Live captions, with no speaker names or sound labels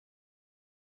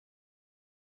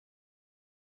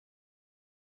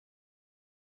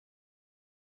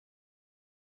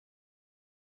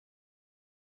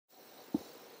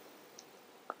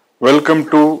Welcome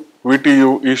to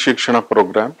VTU e-Shikshana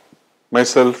program.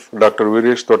 Myself, Dr.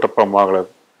 Viresh Totappa Magalar,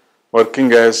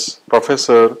 working as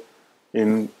professor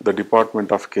in the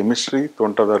Department of Chemistry,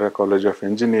 Tontadara College of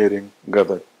Engineering,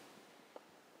 Gadag.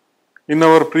 In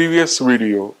our previous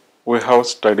video, we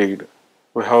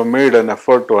have made an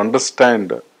effort to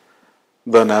understand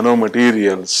the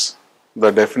nanomaterials, the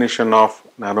definition of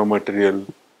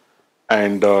nanomaterial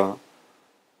and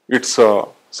its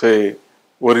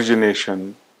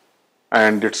origination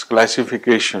and its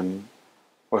classification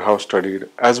we have studied,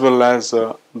 as well as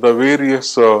the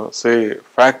various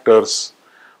factors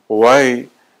why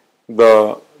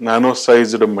the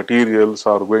nano-sized materials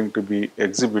are going to be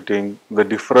exhibiting the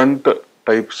different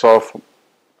types of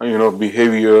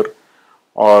behavior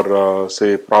or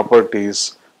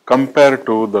properties compared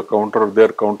to their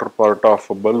counterpart of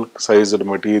bulk sized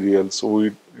materials.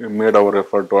 We made our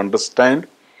effort to understand,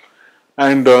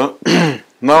 and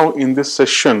now in this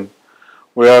session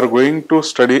we are going to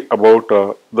study about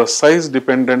the size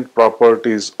dependent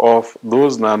properties of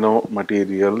those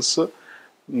nanomaterials,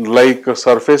 like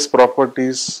surface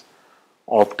properties,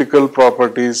 optical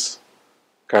properties,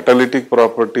 catalytic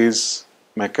properties,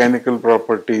 mechanical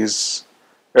properties,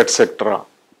 etc.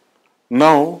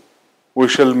 Now we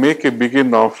shall make a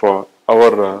begin of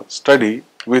our study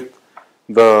with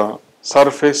the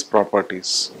surface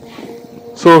properties.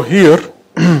 So here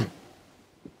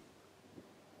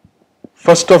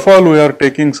first of all, we are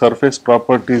taking surface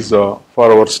properties for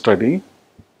our study.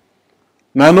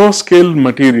 Nanoscale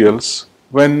materials,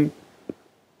 when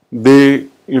they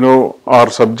are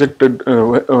subjected,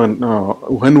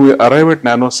 when we arrive at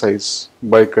nano size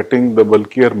by cutting the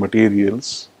bulkier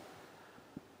materials,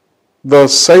 the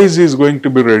size is going to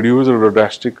be reduced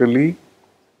drastically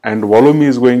and volume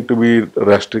is going to be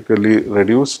drastically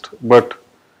reduced, but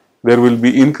there will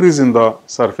be increase in the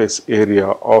surface area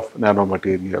of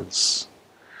nanomaterials.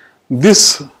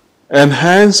 This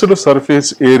enhanced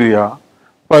surface area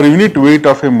per unit weight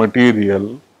of a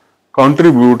material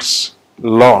contributes a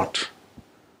lot,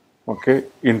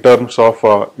 in terms of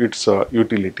its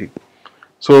utility.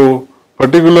 So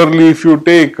particularly if you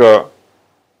take the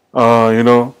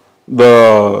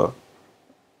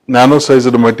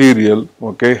nano-sized material,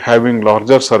 having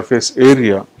larger surface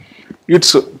area,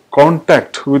 its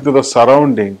contact with the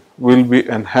surrounding will be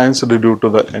enhanced due to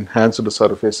the enhanced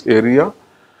surface area,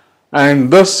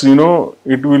 and thus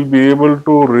it will be able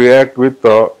to react with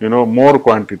more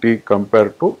quantity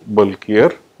compared to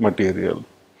bulkier material.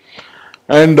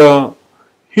 And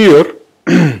here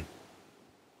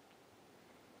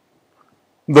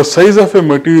the size of a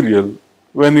material,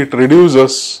 when it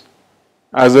reduces,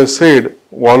 as I said,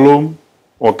 volume,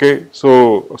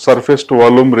 so surface to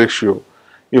volume ratio,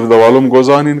 if the volume goes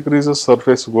on increases,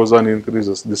 surface goes on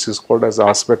increases. This is called as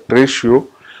aspect ratio.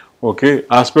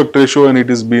 Aspect ratio, when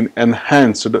it is being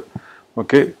enhanced, the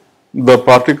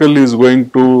particle is going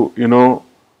to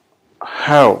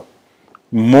have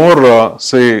more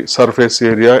surface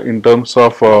area in terms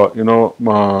of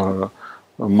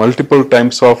multiple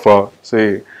times of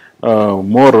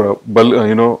more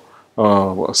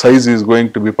size is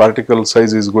going to be, particle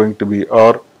size is going to be,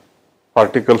 or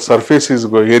particle surface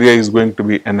area is going to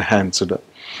be enhanced.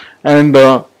 And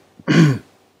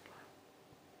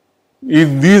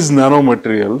in these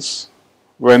nanomaterials,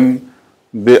 when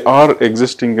they are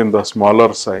existing in the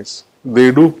smaller size,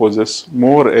 they do possess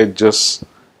more edges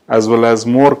as well as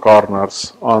more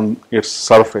corners on its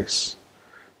surface.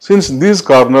 Since these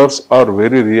corners are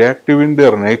very reactive in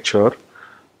their nature,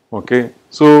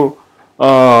 so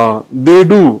they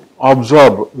do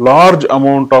absorb large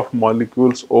amount of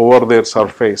molecules over their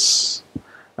surface,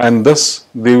 and thus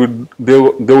they would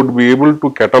be able to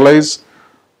catalyze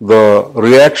the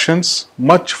reactions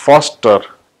much faster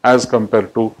as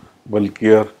compared to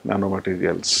bulkier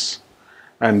nanomaterials,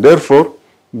 and therefore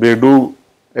they do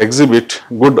exhibit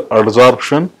good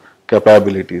adsorption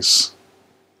capabilities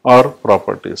or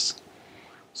properties.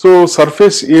 So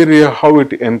surface area, how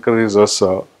it increases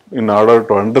in order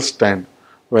to understand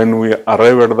when we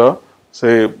arrive at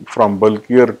the from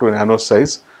bulkier to nano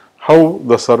size, how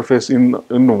the surface, in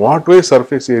what way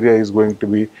surface area is going to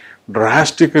be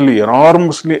drastically,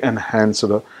 enormously enhanced,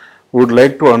 would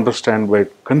like to understand by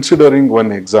considering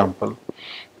one example.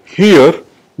 Here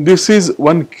this is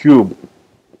one cube,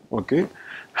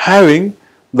 having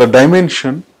the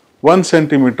dimension 1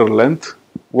 centimeter length,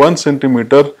 1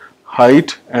 centimeter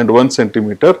height and 1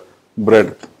 centimeter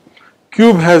breadth.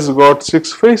 Cube has got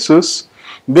 6 faces,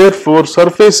 therefore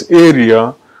surface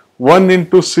area 1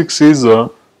 into 6 is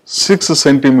 6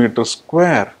 centimeter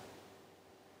square.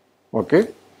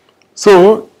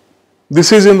 So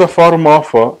this is in the form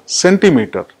of a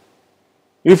centimeter.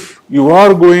 if you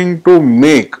are going to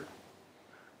make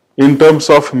in terms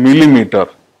of millimeter,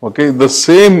 okay, the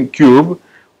same cube,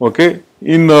 okay,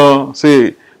 in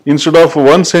say instead of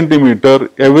 1 centimeter,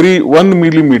 every 1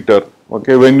 millimeter,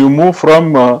 okay, when you move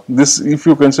from this, if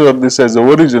you consider this as the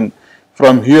origin,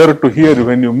 from here to here,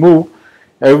 when you move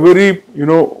every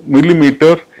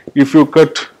millimeter, if you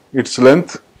cut its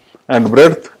length and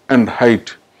breadth and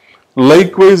height.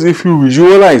 Likewise, if you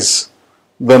visualize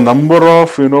the number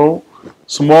of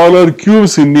smaller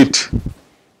cubes in it,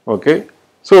 okay,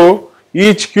 so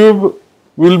each cube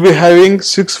will be having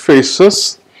 6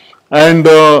 faces, and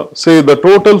say the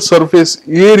total surface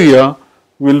area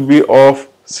will be of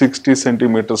 60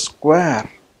 centimeters square.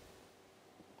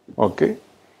 Okay.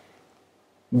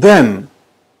 Then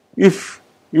if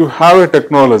you have a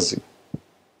technology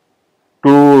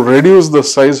to reduce the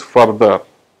size further,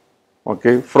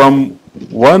 okay, from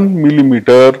 1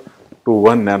 millimeter to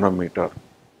 1 nanometer,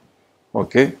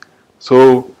 okay,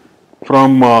 so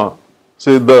from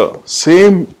say the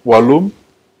same volume,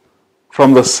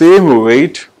 from the same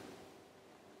weight,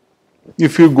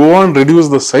 if you go on reduce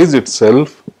the size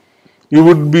itself, you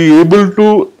would be able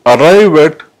to arrive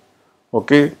at,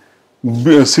 okay,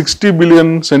 60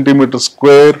 billion centimeters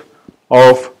square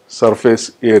of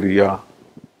surface area.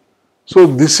 So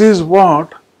this is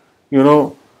what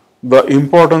the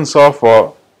importance of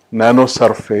nano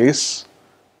surface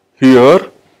here.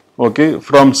 Okay,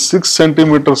 from 6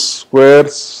 centimeters square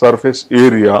surface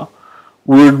area,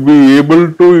 we would be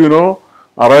able to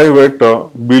arrive at a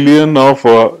billion of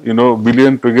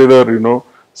billion together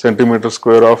centimeter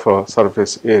square of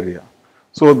surface area.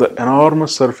 So the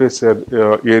enormous surface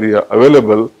area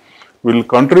available will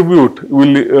contribute,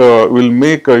 will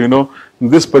make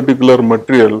this particular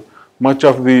material much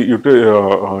of the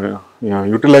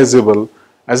utilizable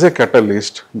as a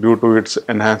catalyst due to its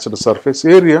enhanced surface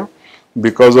area,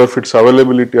 because of its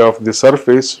availability of the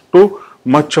surface to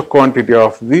much a quantity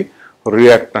of the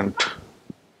reactant.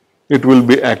 It will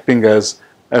be acting as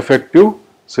effective,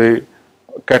 say,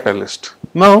 catalyst.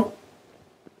 Now,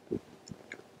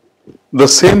 the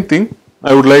same thing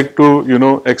I would like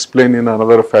to explain in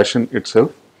another fashion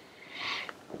itself.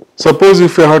 Suppose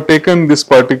if you have taken this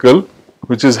particle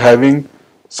which is having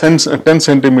 10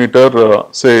 centimeter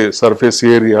say surface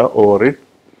area over it,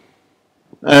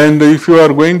 and if you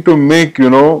are going to make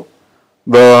the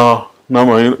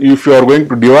number, if you are going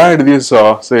to divide this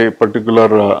say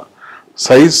particular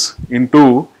size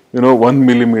into 1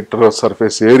 millimeter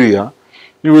surface area,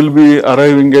 you will be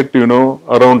arriving at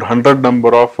around 100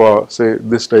 number of say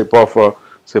this type of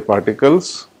say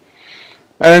particles.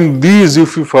 And these,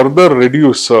 if you further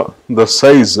reduce the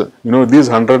size, these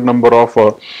 100 number of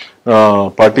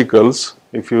particles,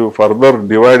 if you further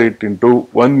divide it into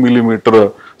 1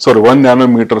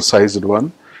 nanometer sized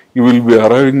one, you will be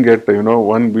arriving at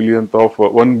 1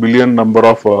 billion number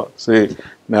of say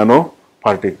nano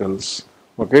particles.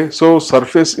 Okay, so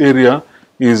surface area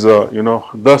is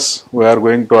thus we are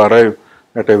going to arrive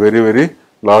at a very, very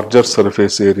larger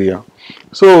surface area.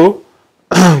 So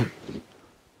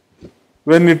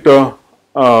when you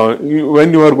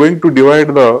are going to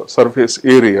divide the surface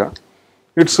area,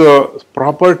 its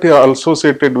property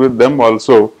associated with them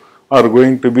also are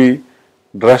going to be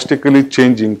drastically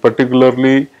changing,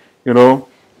 particularly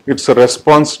its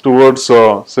response towards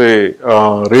say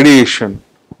radiation.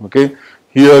 Okay,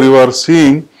 here you are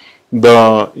seeing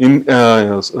the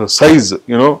size,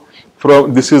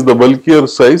 from this is the bulkier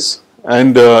size,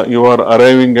 and you are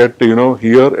arriving at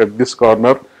here at this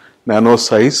corner nano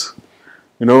size.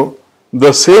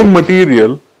 The same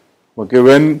material, okay,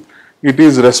 when it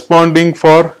is responding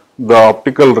for the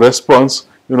optical response,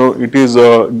 it is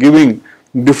giving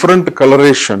different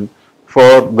coloration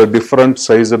for the different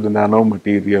size of the nano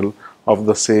material of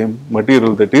the same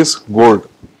material, that is gold.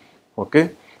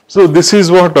 Okay, so this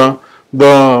is what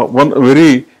the one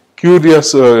very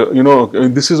curious,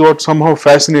 this is what somehow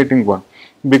fascinating one,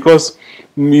 because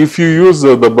if you use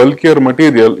the bulkier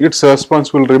material, its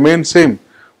response will remain same.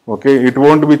 Okay, it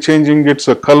won't be changing its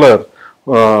color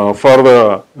for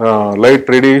the light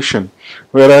radiation,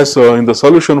 whereas in the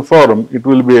solution form it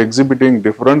will be exhibiting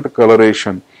different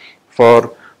coloration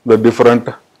for the different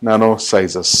nano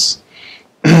sizes.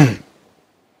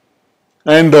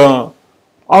 And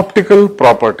optical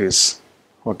properties.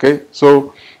 Okay,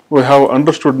 so we have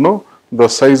understood the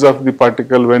size of the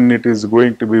particle when it is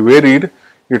going to be varied,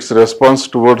 its response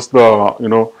towards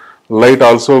the light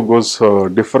also goes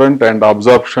different, and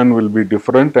absorption will be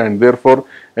different, and therefore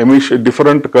emission,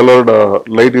 different colored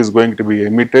light is going to be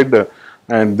emitted,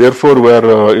 and therefore we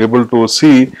are able to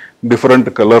see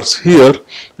different colors here.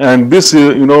 And this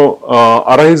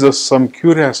arises some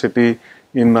curiosity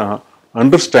in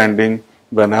understanding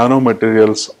the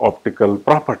nanomaterial's optical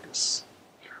properties.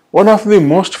 One of the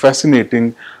most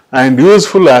fascinating and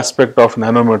useful aspect of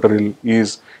nanomaterial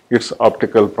is its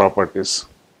optical properties.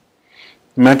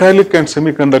 Metallic and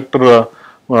semiconductor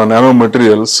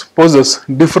nanomaterials possess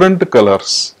different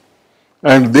colors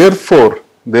and therefore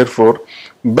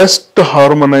best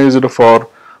harmonized for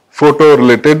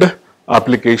photo-related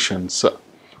applications.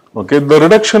 Okay, the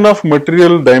reduction of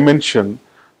material dimension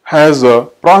has a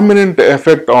prominent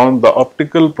effect on the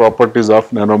optical properties of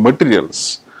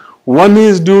nanomaterials. One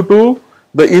is due to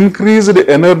the increased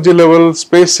energy level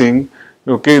spacing,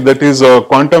 okay, that is a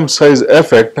quantum size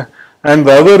effect, and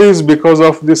the other is because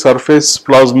of the surface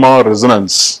plasma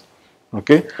resonance.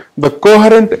 Okay, the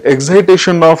coherent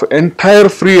excitation of entire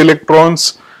free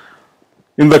electrons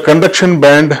in the conduction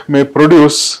band may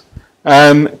produce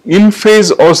an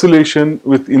in-phase oscillation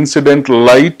with incident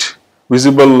light,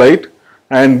 visible light,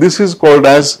 and this is called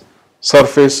as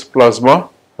surface plasma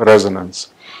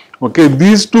resonance. Okay,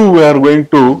 these two we are going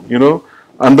to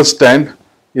understand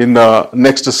in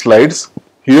next slides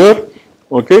here.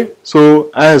 Okay,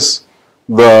 so as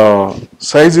the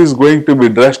size is going to be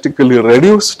drastically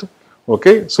reduced,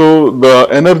 okay, so the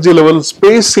energy level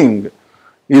spacing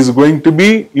is going to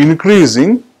be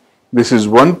increasing. This is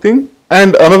one thing,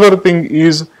 and another thing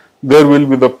is there will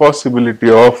be the possibility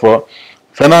of a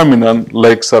phenomenon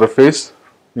like surface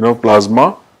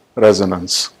plasma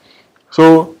resonance.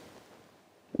 So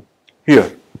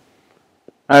here,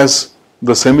 as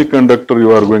the semiconductor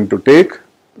you are going to take,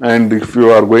 and if you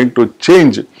are going to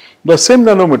change the same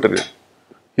nanomaterial,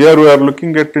 here we are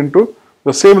looking at into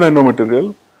the same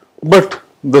nanomaterial, but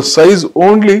the size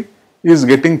only is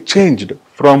getting changed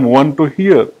from one to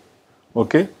here.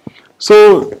 Okay,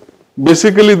 so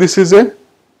basically this is a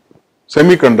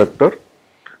semiconductor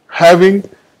having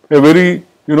a very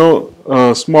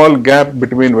small gap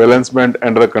between valence band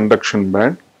and the conduction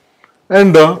band,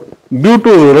 and due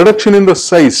to reduction in the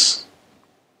size,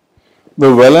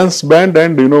 the valence band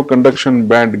and conduction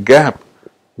band gap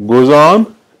goes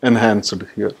on enhanced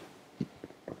here.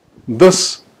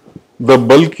 Thus, the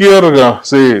bulkier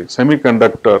say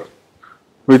semiconductor,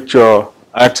 which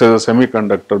acts as a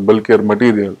semiconductor, bulkier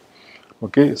material,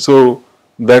 okay, so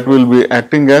that will be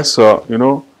acting as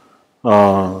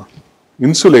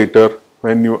insulator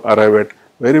when you arrive at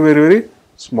very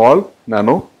small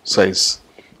nano size.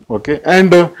 Okay,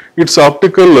 and it's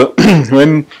optical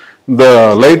when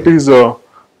the light is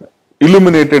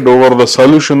illuminated over the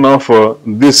solution of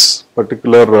this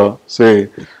particular say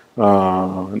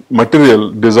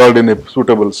material dissolved in a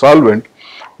suitable solvent,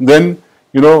 then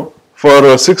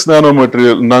for 6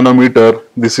 nanometer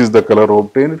this is the color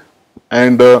obtained,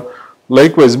 and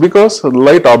likewise because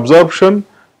light absorption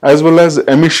as well as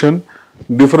emission,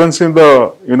 difference in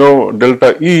the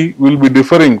delta E will be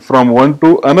differing from one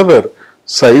to another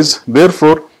size,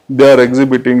 therefore they are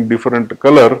exhibiting different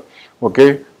color,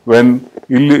 okay, when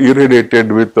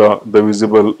irradiated with the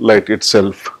visible light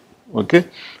itself. Okay,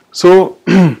 so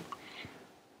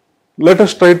let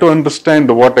us try to understand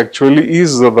what actually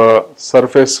is the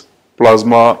surface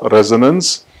plasma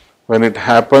resonance when it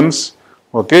happens.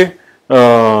 Okay,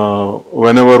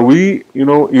 whenever we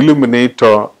illuminate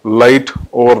light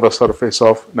over the surface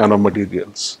of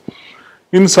nanomaterials.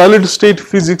 In solid state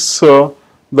physics,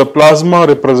 the plasma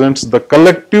represents the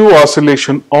collective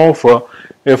oscillation of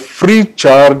a free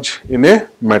charge in a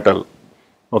metal,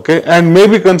 okay, and may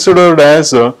be considered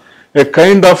as a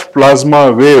kind of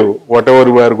plasma wave,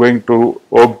 whatever we are going to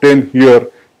obtain here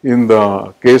in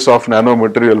the case of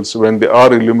nanomaterials when they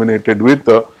are illuminated with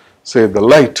say the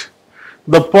light.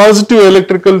 The positive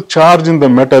electrical charge in the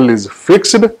metal is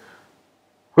fixed,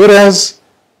 whereas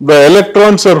the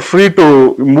electrons are free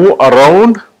to move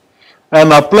around.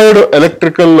 An applied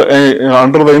electrical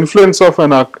under the influence of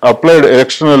an applied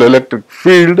external electric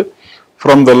field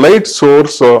from the light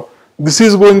source, this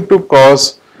is going to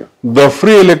cause the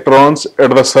free electrons at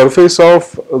the surface of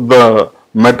the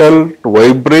metal to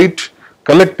vibrate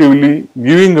collectively,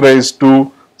 giving rise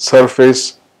to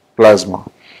surface plasma.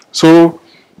 So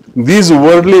these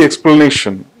worldly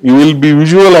explanation you will be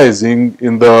visualizing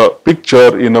in the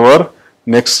picture in our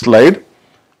next slide.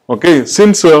 Okay,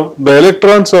 since the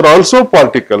electrons are also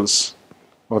particles,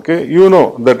 okay,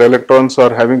 that electrons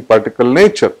are having particle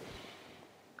nature.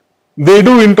 They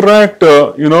do interact,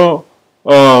 they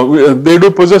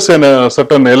do possess a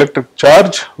certain electric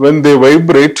charge. When they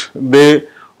vibrate, they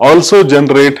also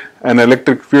generate an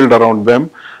electric field around them,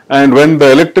 and when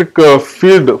the electric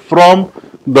field from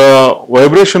the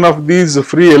vibration of these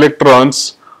free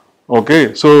electrons,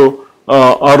 okay, so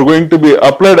are going to be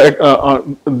applied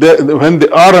when they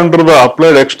are under the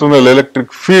applied external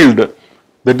electric field,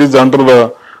 that is under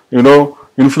the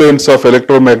influence of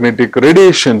electromagnetic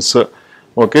radiations,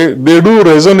 okay, they do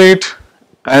resonate,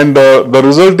 and the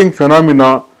resulting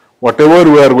phenomena, whatever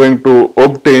we are going to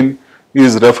obtain,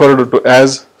 is referred to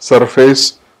as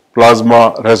surface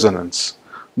plasma resonance.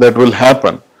 That will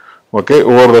happen, okay,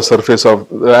 over the surface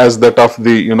of, as that of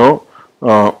the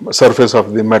surface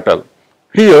of the metal.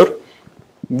 Here,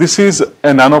 this is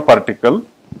a nanoparticle,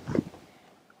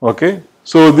 okay.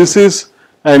 So this is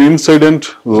an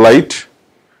incident light,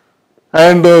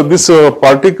 and this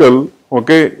particle,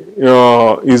 okay,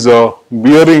 is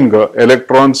bearing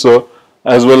electrons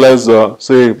as well as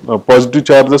say positive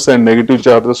charges and negative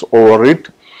charges over it,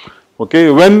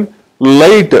 okay. When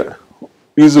light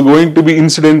is going to be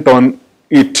incident on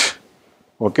it,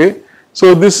 okay,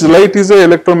 so this light is a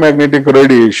electromagnetic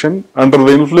radiation. Under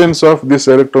the influence of this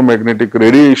electromagnetic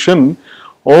radiation,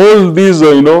 all these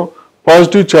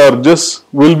positive charges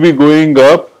will be going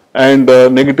up, and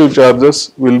negative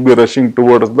charges will be rushing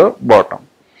towards the bottom,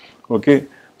 okay.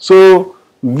 So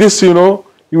this, you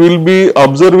will be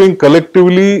observing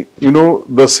collectively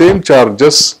the same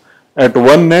charges at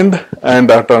one end, and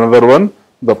at another one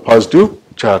the positive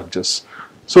charges.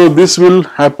 So this will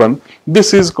happen.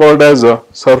 This is called as a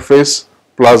surface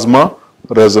plasma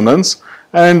resonance,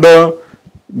 and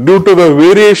due to the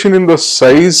variation in the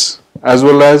size as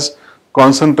well as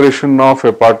concentration of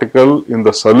a particle in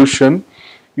the solution,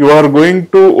 you are going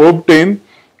to obtain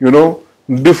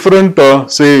different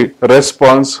say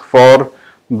response for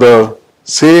the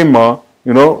same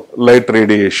light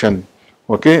radiation,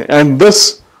 okay. And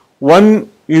thus one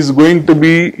is going to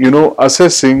be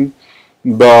assessing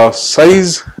the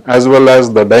size as well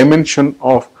as the dimension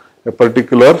of a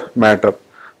particular matter,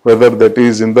 whether that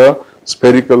is in the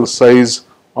spherical size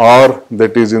or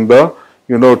that is in the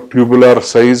tubular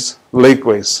size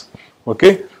likewise,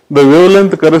 okay. The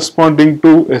wavelength corresponding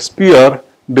to SPR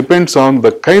depends on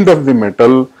the kind of the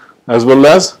metal as well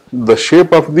as the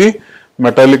shape of the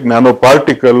metallic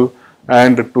nanoparticle,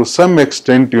 and to some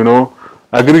extent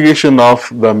aggregation of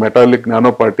the metallic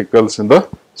nanoparticles in the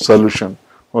solution,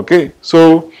 okay.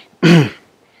 So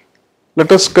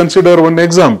let us consider one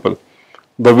example.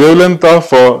 The wavelength of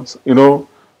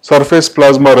surface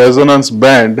plasma resonance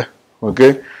band,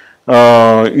 okay,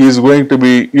 is going to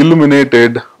be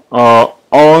illuminated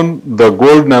on the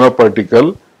gold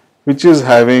nanoparticle, which is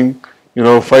having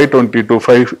 520 to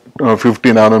 550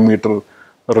 nanometer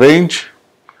range.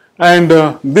 And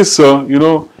this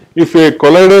if a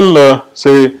colloidal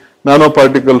say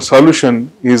nanoparticle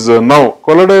solution is now,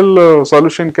 colloidal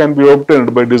solution can be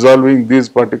obtained by dissolving these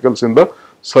particles in the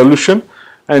solution,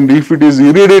 and if it is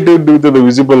irradiated with the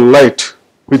visible light,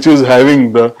 which is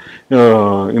having the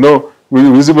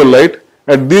visible light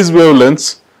at these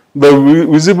wavelengths, the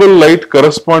visible light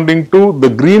corresponding to the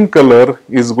green color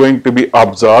is going to be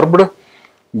absorbed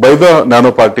by the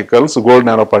nanoparticles, gold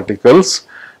nanoparticles,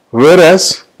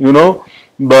 whereas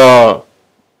the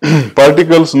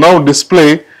particles now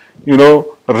display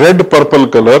red purple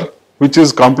color, which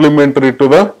is complementary to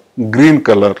the green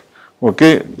color,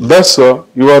 okay. Thus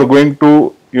you are going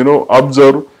to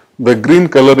observe the green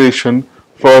coloration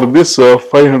for this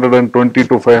 520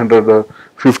 to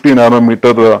 550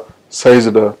 nanometer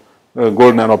sized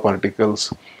gold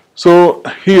nanoparticles. So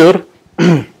here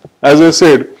as I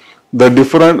said,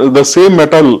 the same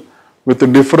metal with a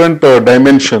different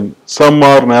dimension, some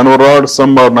are nanorods,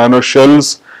 some are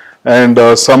nanoshells,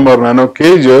 and some are nano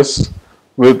cages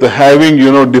with having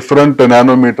different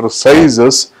nanometer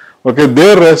sizes, okay.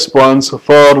 Their response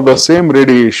for the same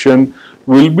radiation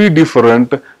will be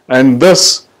different, and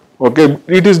thus, okay,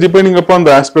 it is depending upon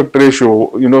the aspect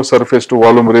ratio, surface to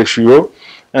volume ratio,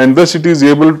 and thus it is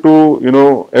able to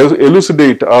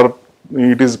elucidate, or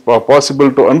it is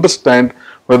possible to understand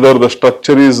whether the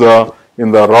structure is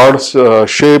in the rod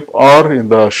shape or in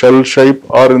the shell shape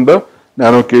or in the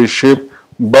nano cage shape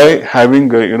by having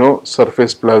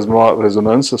surface plasma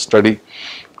resonance study,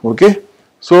 okay.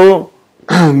 So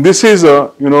this is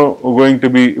going to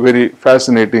be very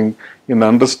fascinating in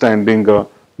understanding the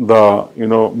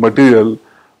material,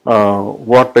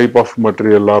 what type of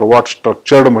material or what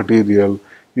structured material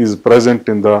is present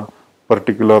in the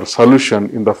particular solution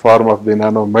in the form of the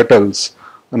nanometals,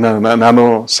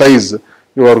 nano size.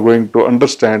 You are going to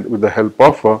understand with the help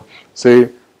of say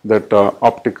that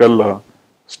optical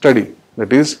study,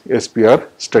 that is SPR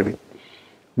study.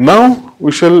 Now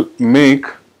we shall make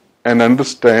and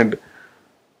understand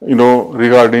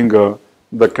regarding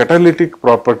the catalytic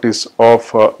properties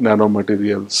of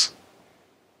nanomaterials.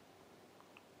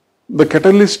 The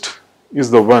catalyst is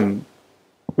the one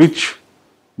which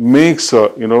makes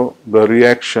the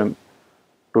reaction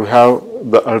to have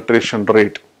the alteration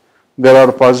rate. there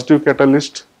are positive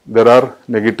catalysts, there are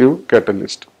negative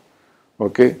catalysts.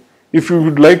 Okay. If you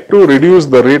would like to reduce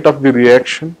the rate of the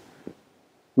reaction,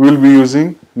 we will be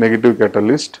using negative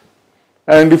catalyst.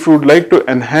 And if you would like to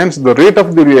enhance the rate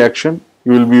of the reaction,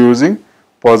 you will be using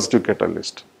positive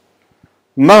catalyst.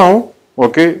 Now,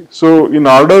 okay, so in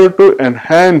order to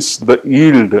enhance the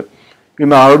yield,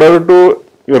 in order to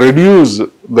reduce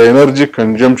the energy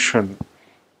consumption,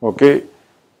 okay,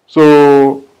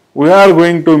 so we are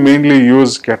going to mainly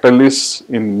use catalysts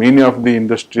in many of the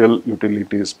industrial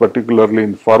utilities, particularly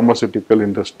in pharmaceutical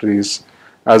industries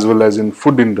as well as in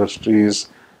food industries,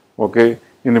 okay,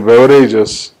 in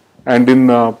beverages and in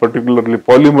particularly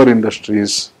polymer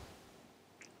industries.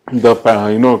 The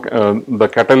the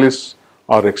catalysts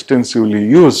are extensively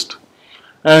used,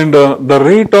 and the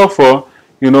rate of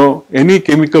any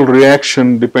chemical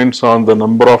reaction depends on the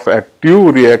number of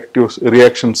active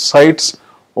reaction sites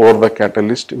over the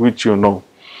catalyst, which you know.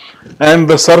 And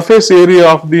the surface area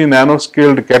of the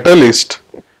nanoscaled catalyst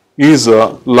is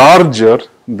larger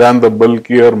than the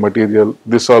bulkier material.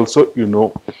 This also you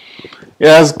know.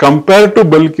 As compared to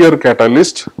bulkier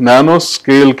catalyst,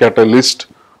 nanoscale catalyst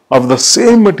of the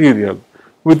same material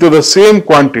with the same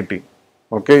quantity.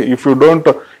 Okay, if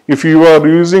you are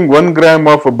using 1 gram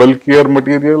of a bulkier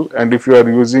material and if you are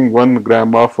using 1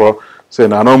 gram of say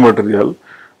nanomaterial,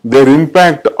 their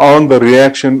impact on the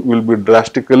reaction will be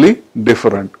drastically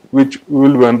different, which we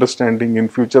will be understanding in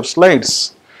future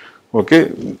slides.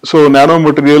 Okay, so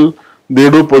nanomaterial, they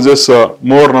do possess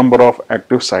more number of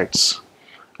active sites,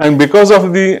 and because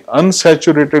of the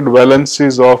unsaturated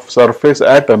valencies of surface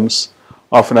atoms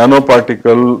of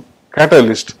nanoparticle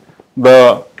catalyst,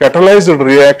 the catalyzed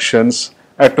reactions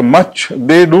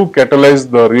they do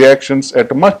catalyze the reactions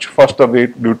at a much faster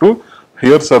rate due to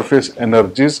higher surface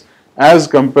energies as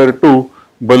compared to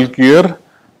bulkier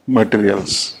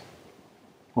materials.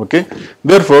 Okay.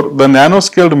 Therefore, the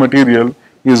nanoscaled material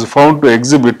is found to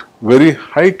exhibit very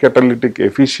high catalytic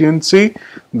efficiency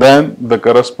than the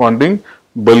corresponding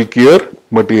bulkier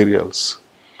materials.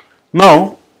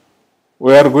 Now,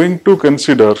 we are going to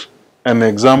consider an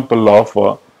example of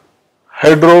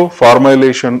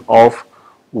hydroformylation of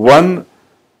one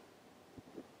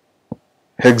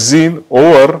hexene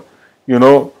over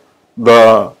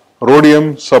the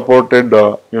rhodium supported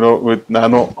with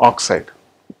nano oxide.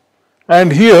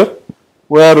 And here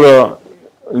where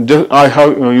I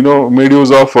have made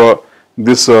use of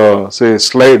this say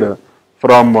slide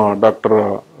from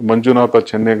Dr. Manjunatha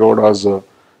Chennegowda's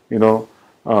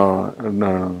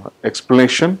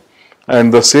explanation,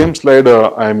 and the same slide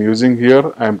I am using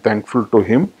here. I am thankful to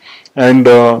him. And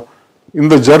in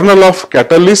the Journal of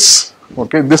Catalysts,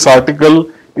 okay, this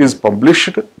article is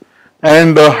published,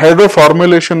 and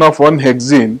hydroformylation of one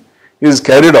hexene is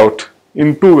carried out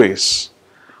in two ways.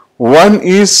 One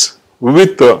is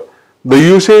with the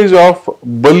usage of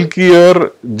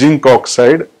bulkier zinc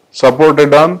oxide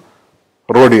supported on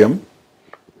rhodium,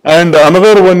 and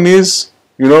another one is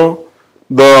the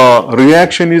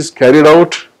reaction is carried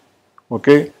out,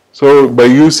 okay, so by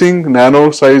using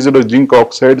nano-sized zinc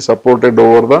oxide supported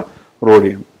over the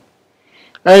rhodium.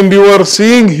 And you are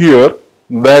seeing here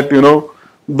that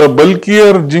the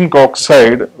bulkier zinc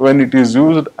oxide, when it is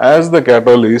used as the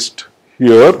catalyst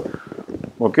here,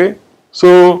 okay,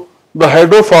 so the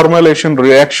hydroformylation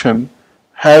reaction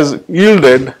has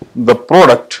yielded the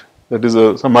product, that is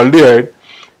some aldehyde,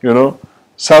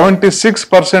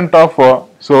 76% of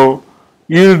so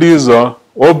yield is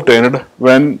obtained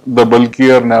when the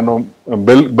bulkier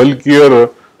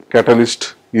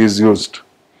catalyst is used,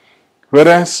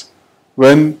 whereas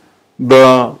when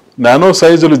the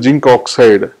nano-sized zinc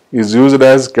oxide is used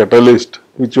as catalyst,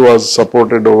 which was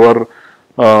supported over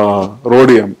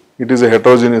rhodium, it is a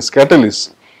heterogeneous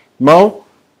catalyst. Now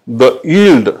the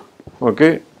yield,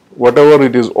 okay, whatever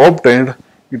it is obtained,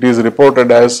 it is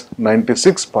reported as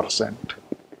 96%.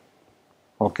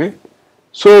 Okay,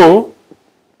 so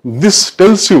this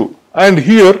tells you, and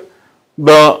here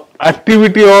the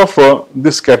activity of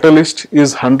this catalyst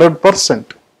is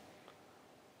 100%.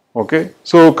 Okay,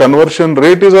 so conversion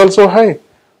rate is also high,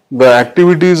 the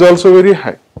activity is also very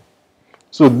high.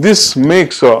 So this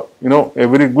makes a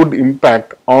very good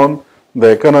impact on the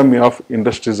economy of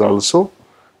industries also,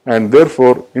 and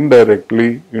therefore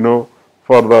indirectly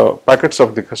for the packets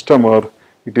of the customer,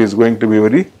 it is going to be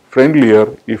very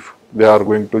friendlier if they are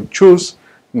going to choose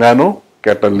nano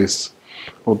catalysts.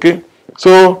 Okay,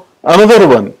 so another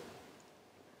one,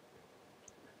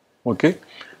 okay,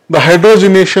 the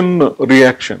hydrogenation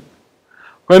reaction.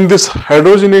 When this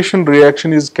hydrogenation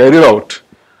reaction is carried out,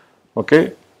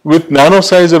 okay, with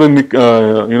nano-sized with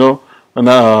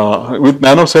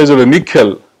nano-sized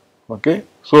nickel, okay,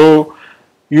 So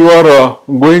you are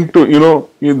going to,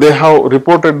 they have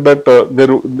reported that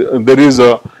there is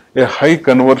a high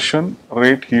conversion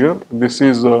rate here. This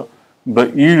is the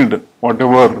yield,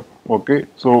 whatever, okay.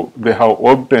 So they have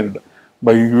obtained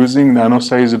by using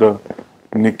nano-sized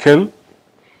nickel.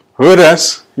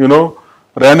 Whereas,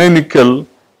 Raney nickel,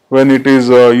 when it is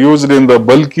used in the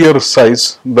bulkier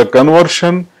size, the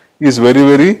conversion is very,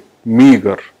 very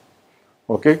meager.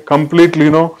 Okay, completely,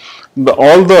 all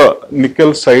the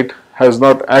nickel site has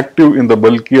not active in the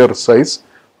bulkier size,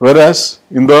 whereas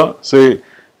in the, say,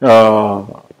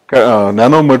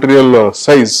 nanomaterial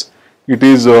size, it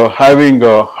is having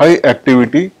a high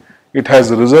activity. It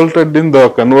has resulted in the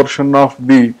conversion of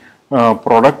the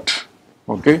product.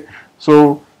 Okay,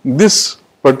 so this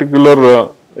particular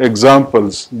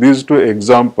examples, these two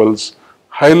examples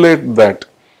highlight that,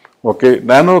 okay,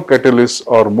 nano catalysts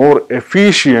are more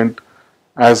efficient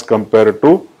as compared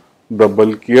to the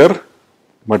bulkier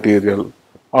material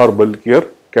or bulkier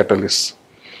catalysts.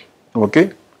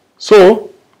 Okay, so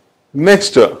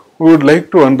next we would like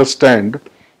to understand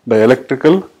the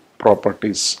electrical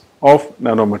properties of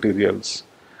nanomaterials.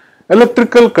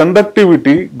 Electrical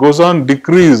conductivity goes on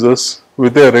decreases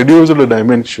with a reduced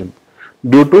dimension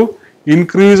due to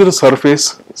increased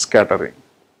surface scattering.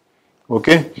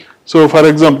 Okay, so for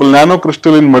example,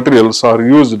 nanocrystalline materials are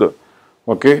used,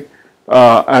 okay,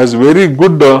 as very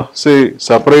good say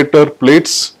separator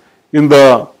plates in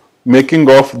the making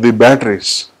of the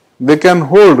batteries. They can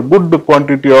hold good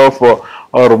quantity of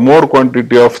or more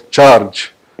quantity of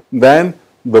charge than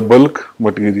the bulk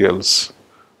materials.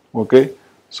 Okay,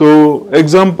 so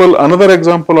another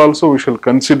example also we shall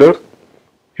consider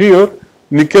here.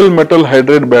 Nickel metal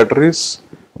hydride batteries,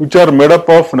 which are made up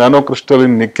of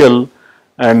nanocrystalline nickel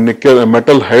and nickel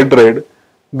metal hydride,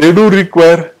 they do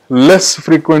require less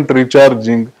frequent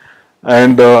recharging,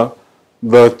 and the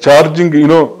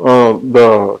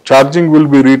charging will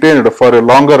be retained for a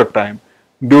longer time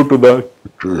due to the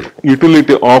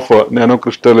utility of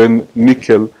nanocrystalline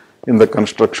nickel in the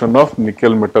construction of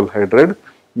nickel metal hydride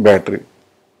battery.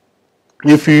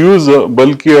 If you use a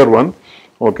bulkier one,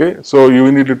 okay, so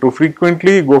you need to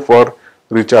frequently go for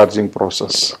recharging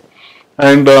process.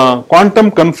 And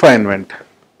quantum confinement,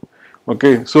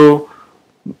 okay, so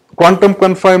quantum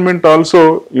confinement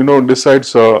also,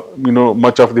 decides,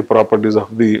 much of the properties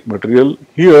of the material.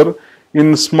 Here,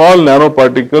 in small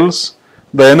nanoparticles,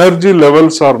 the energy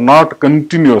levels are not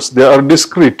continuous, they are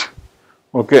discrete,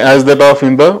 okay, as that of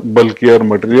in the bulkier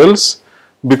materials,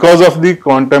 because of the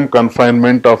quantum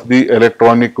confinement of the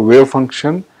electronic wave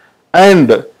function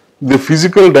and the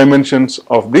physical dimensions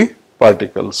of the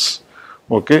particles.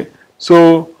 Okay,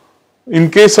 so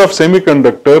in case of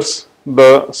semiconductors,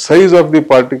 the size of the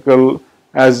particle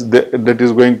that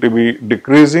is going to be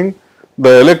decreasing,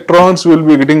 the electrons will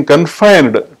be getting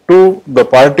confined to the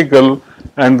particle,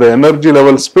 and the energy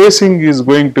level spacing is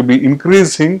going to be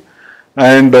increasing,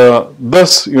 and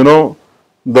thus, the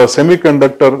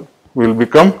semiconductor will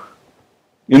become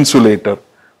insulator.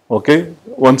 Okay,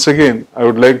 once again I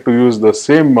would like to use the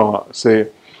same say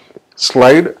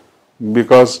slide,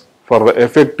 because for the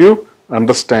effective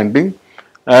understanding,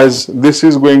 as this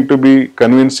is going to be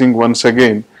convincing once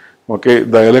again, okay,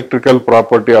 the electrical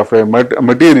property of a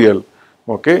material.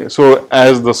 Okay, so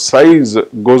as the size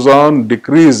goes on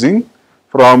decreasing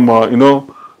from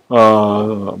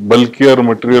bulkier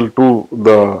material to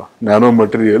the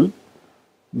nanomaterial,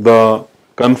 the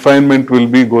confinement will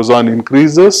be goes on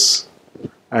increases,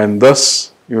 and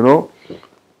thus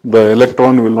the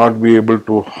electron will not be able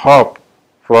to hop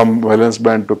from valence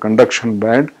band to conduction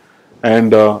band,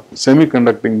 and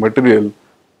semiconducting material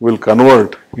will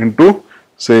convert into,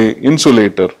 say,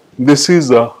 insulator. This is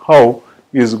how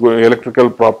electrical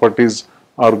properties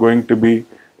are going to be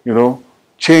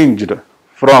changed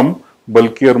from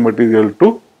bulkier material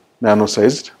to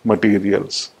nano-sized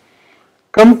materials.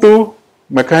 Come to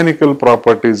mechanical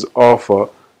properties of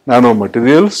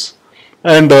nanomaterials,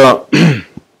 and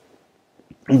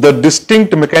the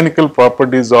distinct mechanical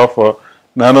properties of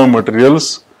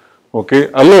nanomaterials, okay,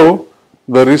 allow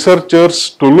the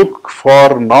researchers to look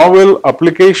for novel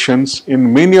applications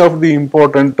in many of the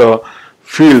important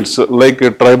fields like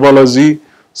tribology,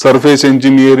 surface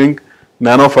engineering,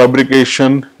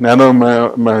 nanofabrication,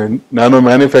 nano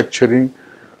manufacturing.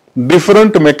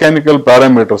 Different mechanical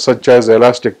parameters such as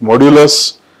elastic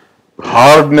modulus,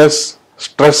 hardness,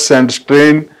 stress and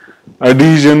strain,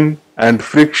 adhesion and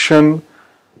friction.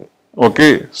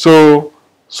 Okay, so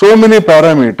many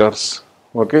parameters.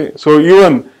 Okay, so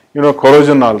even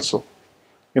corrosion also.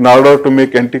 In order to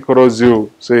make anti-corrosive,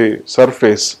 say,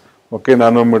 surface, okay,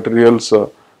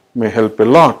 nanomaterials may help a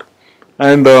lot.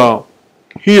 And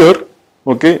here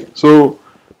Okay, so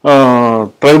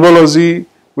tribology,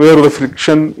 where the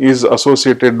friction is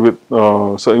associated with,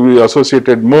 so we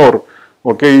associated more.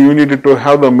 Okay, you needed to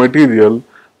have the material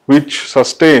which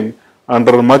sustain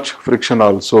under much friction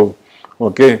also.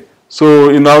 Okay, so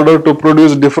in order to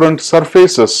produce different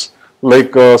surfaces,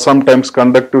 like sometimes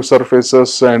conductive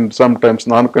surfaces and sometimes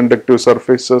non-conductive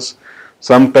surfaces,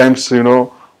 sometimes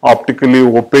optically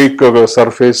opaque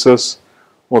surfaces.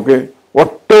 Okay,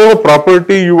 whatever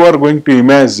property you are going to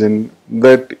imagine,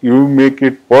 that you make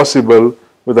it possible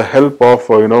with the help of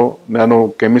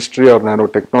nanochemistry or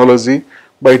nanotechnology,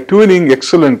 by tuning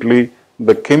excellently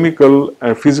the chemical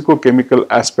and physico-chemical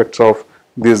aspects of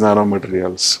these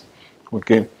nanomaterials.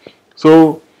 Okay,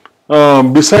 so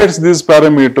besides these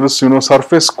parameters,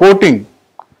 surface coating,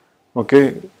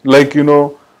 okay, like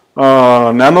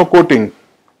nano coating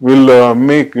will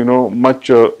make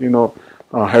much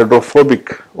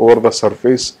hydrophobic over the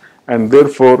surface, and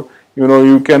therefore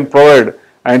you can provide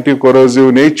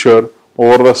anti-corrosive nature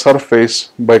over the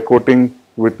surface by coating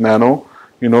with nano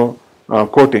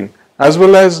coating, as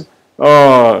well as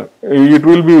it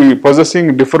will be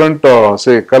possessing different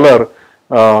say color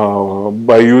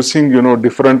by using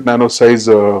different nano size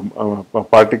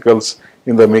particles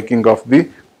in the making of the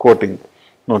coating.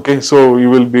 Okay, so you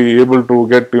will be able to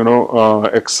get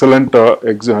excellent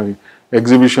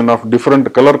exhibition of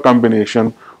different color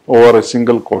combination over a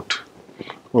single coat.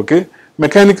 Okay,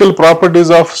 mechanical properties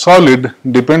of solid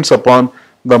depends upon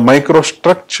the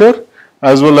microstructure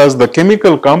as well as the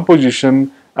chemical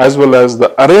composition as well as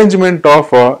the arrangement of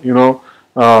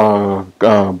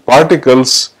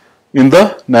particles in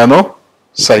the nano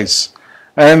size.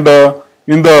 And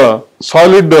in the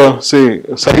solid say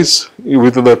size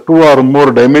with the two or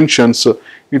more dimensions,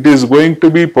 it is going to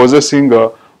be possessing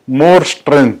more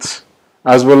strength,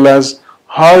 as well as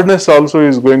hardness also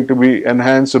is going to be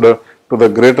enhanced to the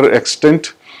greater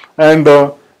extent, and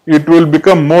it will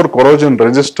become more corrosion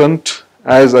resistant.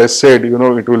 As I said,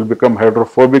 it will become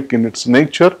hydrophobic in its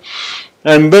nature,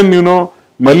 and then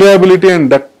malleability and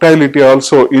ductility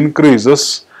also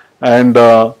increases, and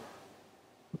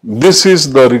this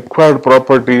is the required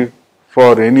property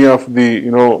for any of the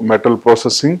metal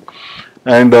processing,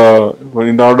 and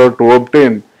in order to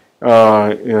obtain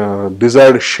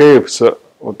desired shapes.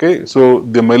 Okay, so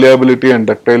the malleability and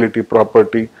ductility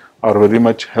property are very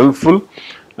much helpful,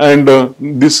 and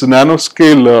this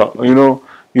nanoscale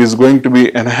is going to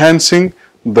be enhancing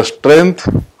the strength,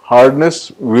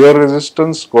 hardness, wear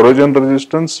resistance, corrosion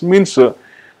resistance. Means it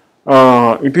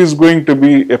is going to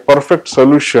be a perfect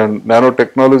solution.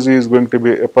 Nanotechnology is going to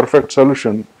be a perfect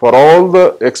solution for all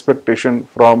the expectation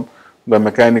from the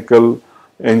mechanical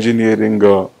engineering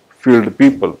field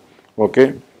people.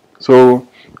 Okay, so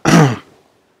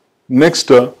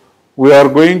next we are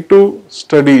going to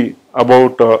study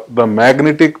about the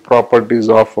magnetic properties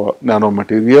of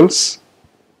nanomaterials.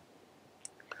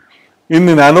 In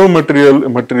the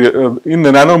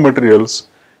nanomaterials,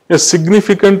 a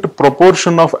significant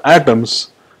proportion of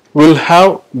atoms will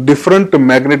have different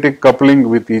magnetic coupling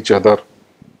with each other.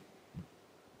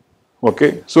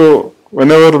 Okay, so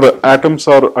whenever the atoms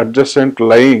are adjacent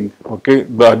lying, okay,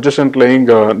 the adjacent lying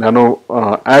nano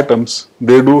atoms,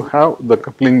 they do have the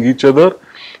coupling each other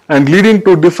and leading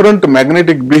to different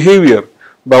magnetic behavior.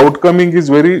 The outcoming is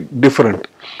very different.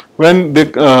 When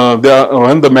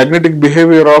when the magnetic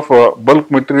behavior of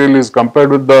bulk material is compared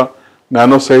with the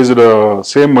nano-sized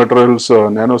same materials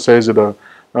nano-sized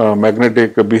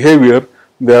magnetic behavior,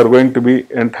 they are going to be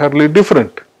entirely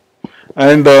different.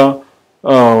 And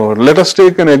let us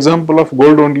take an example of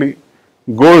gold only.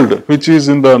 Gold, which is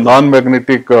in the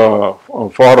non-magnetic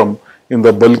form in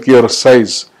the bulkier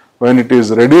size, when it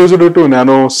is reduced to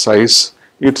nano size,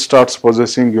 it starts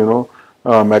possessing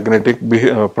magnetic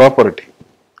property.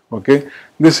 Okay,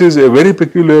 this is a very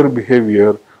peculiar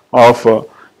behavior of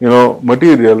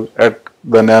material at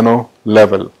the nano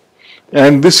level,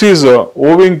 and this is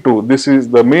owing to, this is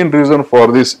the main reason for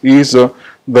this is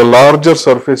the larger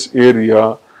surface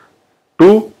area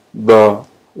to the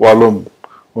volume.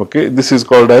 Okay, this is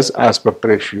called as aspect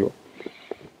ratio.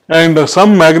 And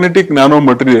some magnetic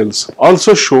nanomaterials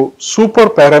also show super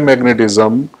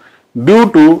paramagnetism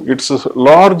due to its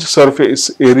large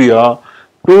surface area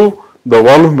to the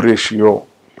volume ratio.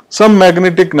 Some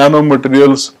magnetic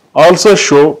nanomaterials also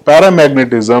show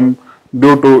paramagnetism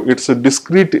due to its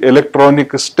discrete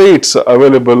electronic states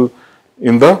available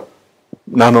in the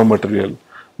nanomaterial.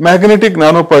 Magnetic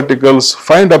nanoparticles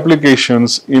find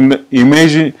applications in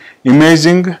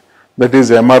imaging, that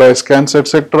is MRI scans,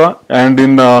 etc., and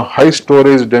in high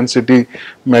storage density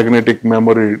magnetic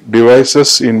memory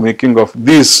devices in making of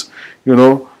these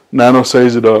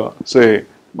nano-sized say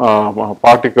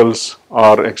particles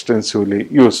are extensively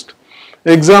used.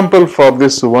 Example for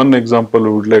this, one example we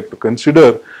would like to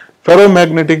consider: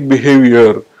 ferromagnetic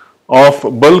behavior of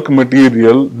bulk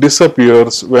material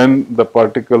disappears when the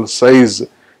particle size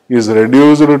is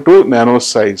reduced to nano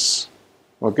size.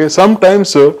 Okay,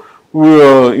 sometimes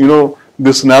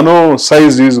this nano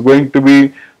size is going to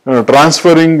be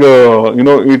transferring,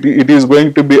 it is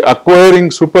going to be acquiring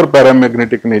super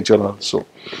paramagnetic nature also.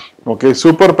 Okay,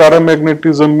 super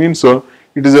paramagnetism means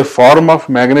it is a form of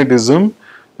magnetism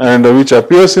and which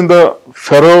appears in the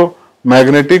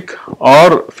ferromagnetic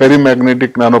or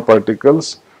ferrimagnetic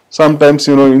nanoparticles. Sometimes,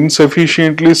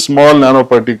 insufficiently small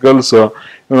nanoparticles,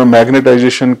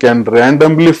 magnetization can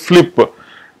randomly flip,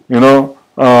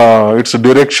 its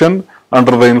direction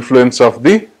under the influence of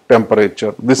the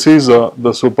temperature. This is the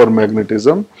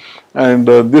supermagnetism, and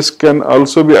this can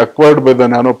also be acquired by the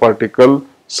nanoparticle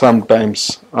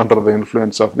sometimes under the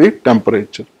influence of the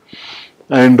temperature.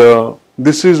 And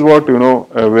this is what,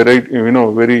 a very,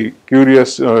 very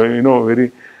curious,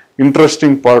 very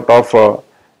interesting part of,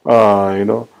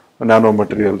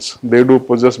 nanomaterials. They do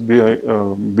possess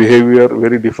behavior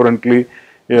very differently,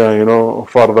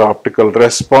 for the optical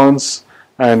response,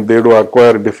 and they do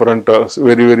acquire different,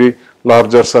 very, very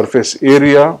larger surface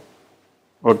area.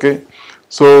 Okay,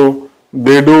 so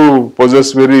they do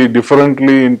possess very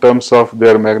differently in terms of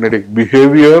their magnetic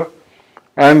behavior,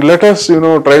 and let us,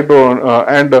 try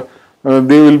to,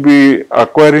 they will be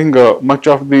acquiring much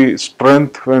of the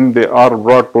strength when they are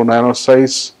brought to nano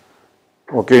size.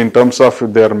 Okay, in terms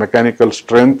of their mechanical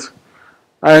strength,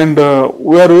 and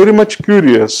we are very much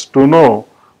curious to know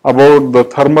about the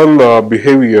thermal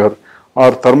behavior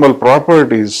or thermal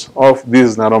properties of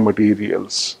these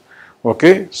nanomaterials.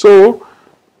 Okay, so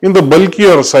in the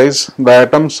bulkier size, the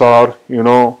atoms are,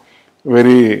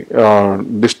 very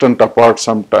distant apart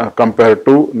compared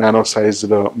to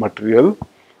nano-sized material,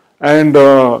 and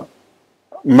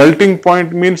melting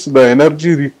point means the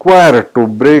energy required to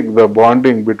break the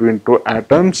bonding between two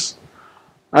atoms,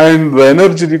 and the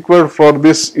energy required for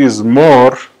this is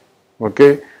more,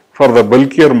 okay, for the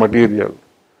bulkier material.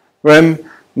 When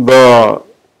the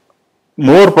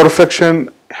more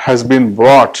perfection has been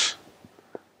brought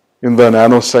in the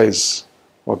nano size,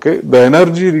 okay, the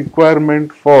energy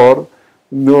requirement for,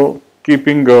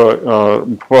 keeping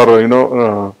for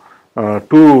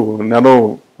two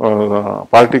nano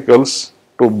particles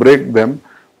to break them,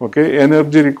 okay,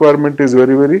 energy requirement is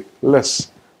very, very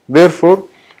less. Therefore,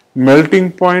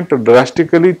 melting point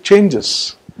drastically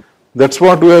changes. That's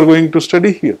what we are going to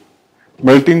study here.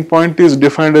 Melting point is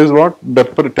defined as what? The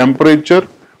temperature,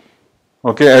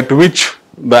 okay, at which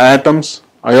the atoms,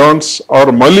 ions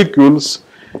or molecules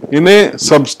in a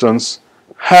substance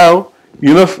have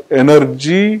enough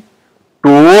energy to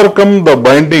overcome the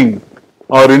binding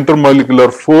or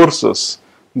intermolecular forces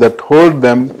that hold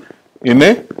them in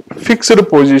a fixed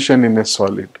position in a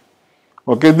solid.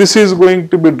 Okay, this is going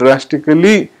to be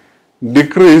drastically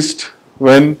decreased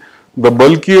when the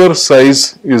bulkier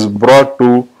size is brought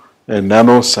to a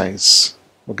nano size.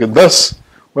 Okay, thus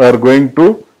we are going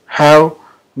to have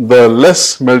the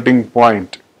less melting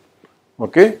point.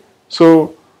 Okay,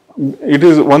 so it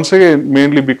is once again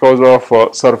mainly because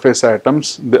of surface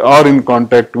atoms. They are in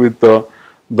contact with the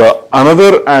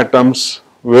another atoms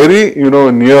very,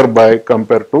 nearby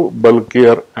compared to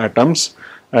bulkier atoms,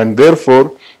 and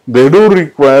therefore they do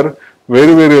require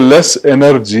very, very less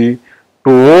energy to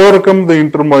overcome the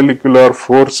intermolecular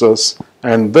forces,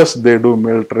 and thus they do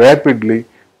melt rapidly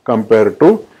compared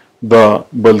to the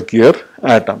bulkier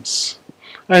atoms.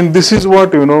 And this is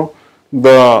what,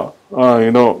 the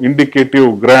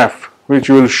indicative graph which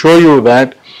will show you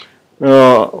that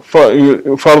for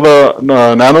the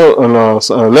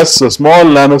less small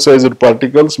nano-sized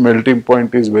particles, melting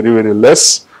point is very, very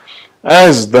less.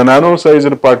 As the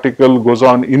nano-sized particle goes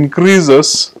on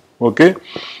increases, okay,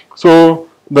 so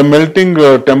the melting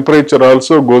temperature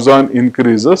also goes on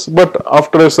increases, but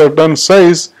after a certain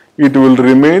size, it will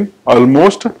remain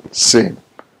almost same.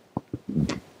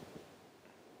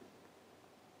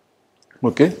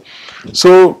 Okay,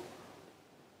 so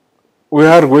we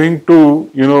are going to,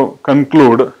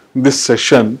 conclude this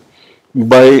session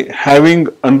by having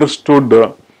understood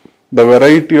the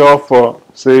variety of,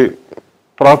 say,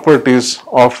 properties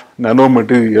of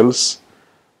nanomaterials,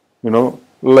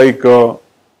 like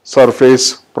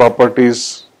surface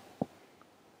properties,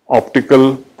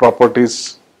 optical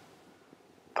properties,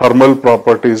 thermal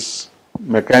properties,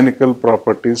 mechanical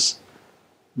properties,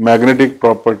 magnetic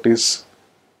properties,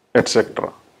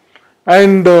 etc.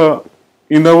 And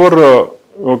in our,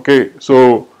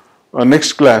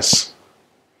 next class,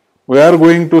 we are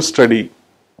going to study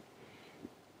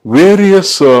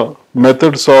various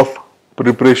methods of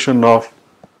preparation of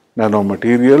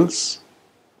nanomaterials.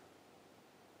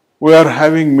 We are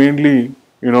having mainly,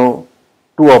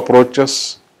 two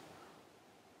approaches,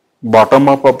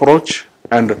 bottom-up approach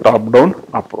and top-down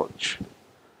approach.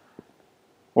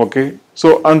 Okay,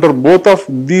 so under both of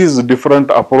these different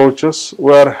approaches,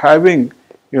 we are having,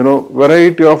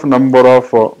 variety of number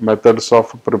of methods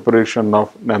of preparation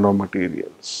of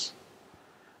nanomaterials.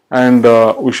 And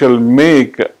we shall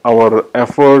make our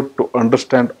effort to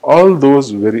understand all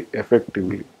those very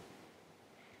effectively.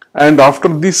 And after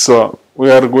this, we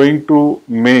are going to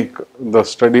make the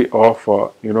study of,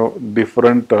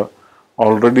 different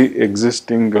already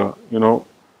existing,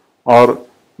 or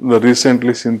the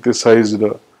recently synthesized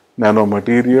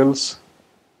nanomaterials,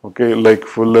 okay, like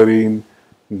fullerene,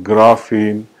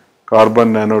 graphene,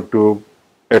 carbon nanotube,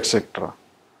 etc.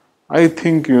 I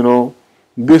think,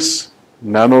 this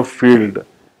nano field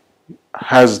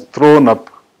has thrown up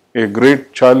a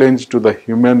great challenge to the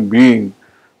human being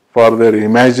for their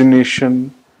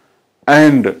imagination,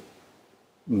 and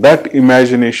that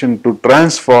imagination to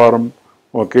transform,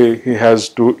 okay, he has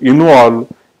to involve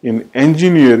in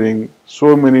engineering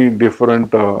so many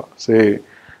different, say,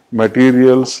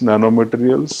 materials,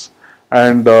 nanomaterials,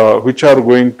 and which are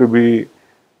going to be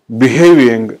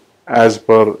behaving as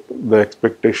per the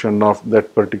expectation of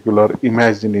that particular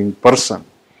imagining person.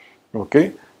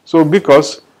 Okay, so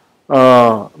because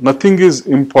nothing is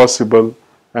impossible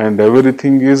and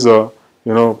everything is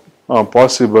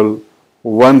possible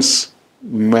once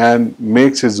man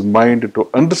makes his mind to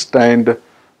understand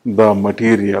the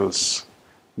materials.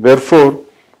 Therefore,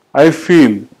 I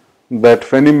feel that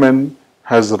Feynman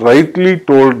has rightly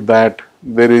told that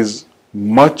there is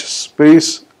much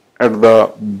space at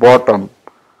the bottom.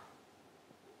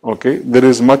 Okay, there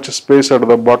is much space at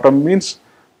the bottom means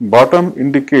bottom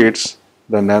indicates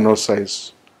the nano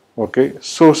size. Okay,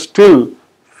 so still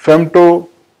femto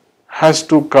has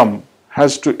to come,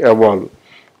 has to evolve.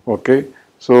 Okay,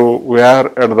 so we are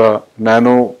at the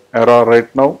nano era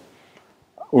right now.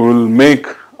 We will make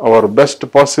our best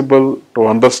possible to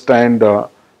understand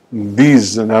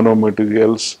these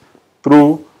nanomaterials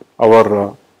through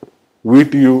our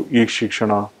VTU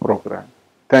e-Shikshana program.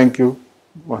 Thank you,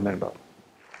 one and all.